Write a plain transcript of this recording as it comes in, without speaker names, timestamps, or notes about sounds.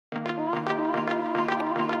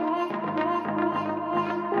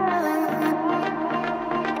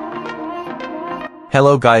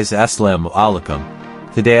Hello guys, Assalamu alaikum.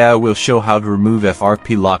 Today I will show how to remove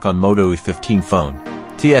FRP lock on Moto E15 phone.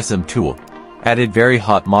 TSM tool. Added very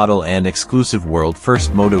hot model and exclusive world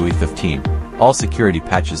first Moto E15. All security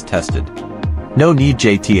patches tested. No need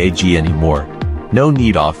JTAG anymore. No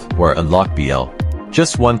need Auth or unlock BL.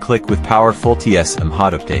 Just one click with powerful TSM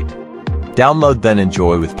hot update. Download then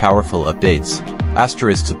enjoy with powerful updates.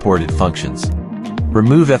 Asterisk supported functions.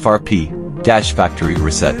 Remove FRP. Factory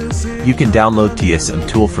reset. You can download TSM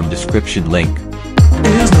tool from description link.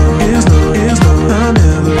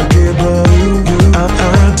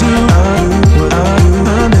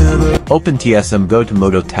 Open TSM, go to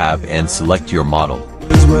Moto tab and select your model.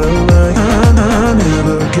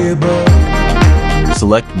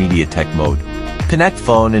 Select Mediatek mode. Connect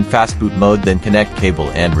phone in fast boot mode, then connect cable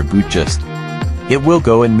and reboot just. It will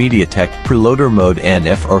go in Mediatek preloader mode and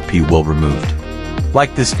FRP will removed.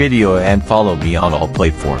 Like this video and follow me on all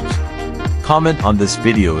platforms. Comment on this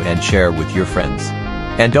video and share with your friends.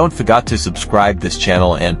 And don't forget to subscribe this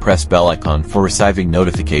channel and press bell icon for receiving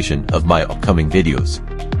notification of my upcoming videos.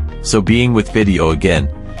 So being with video again,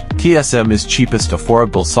 TSM is cheapest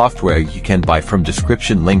affordable software you can buy from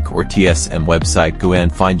description link or TSM website. Go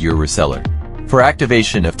and find your reseller. For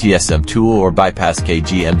activation of TSM tool or bypass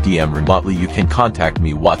KGMDM remotely, you can contact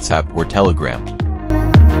me WhatsApp or Telegram.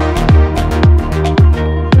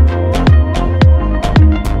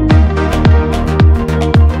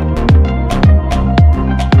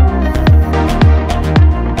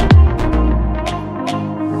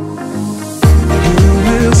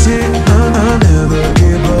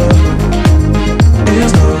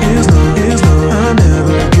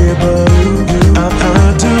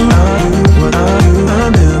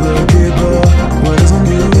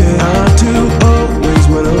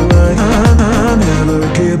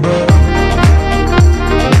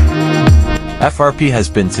 FRP has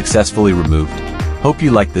been successfully removed. Hope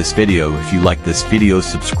you like this video. If you like this video,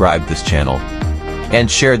 subscribe this channel and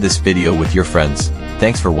share this video with your friends.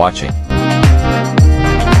 Thanks for watching.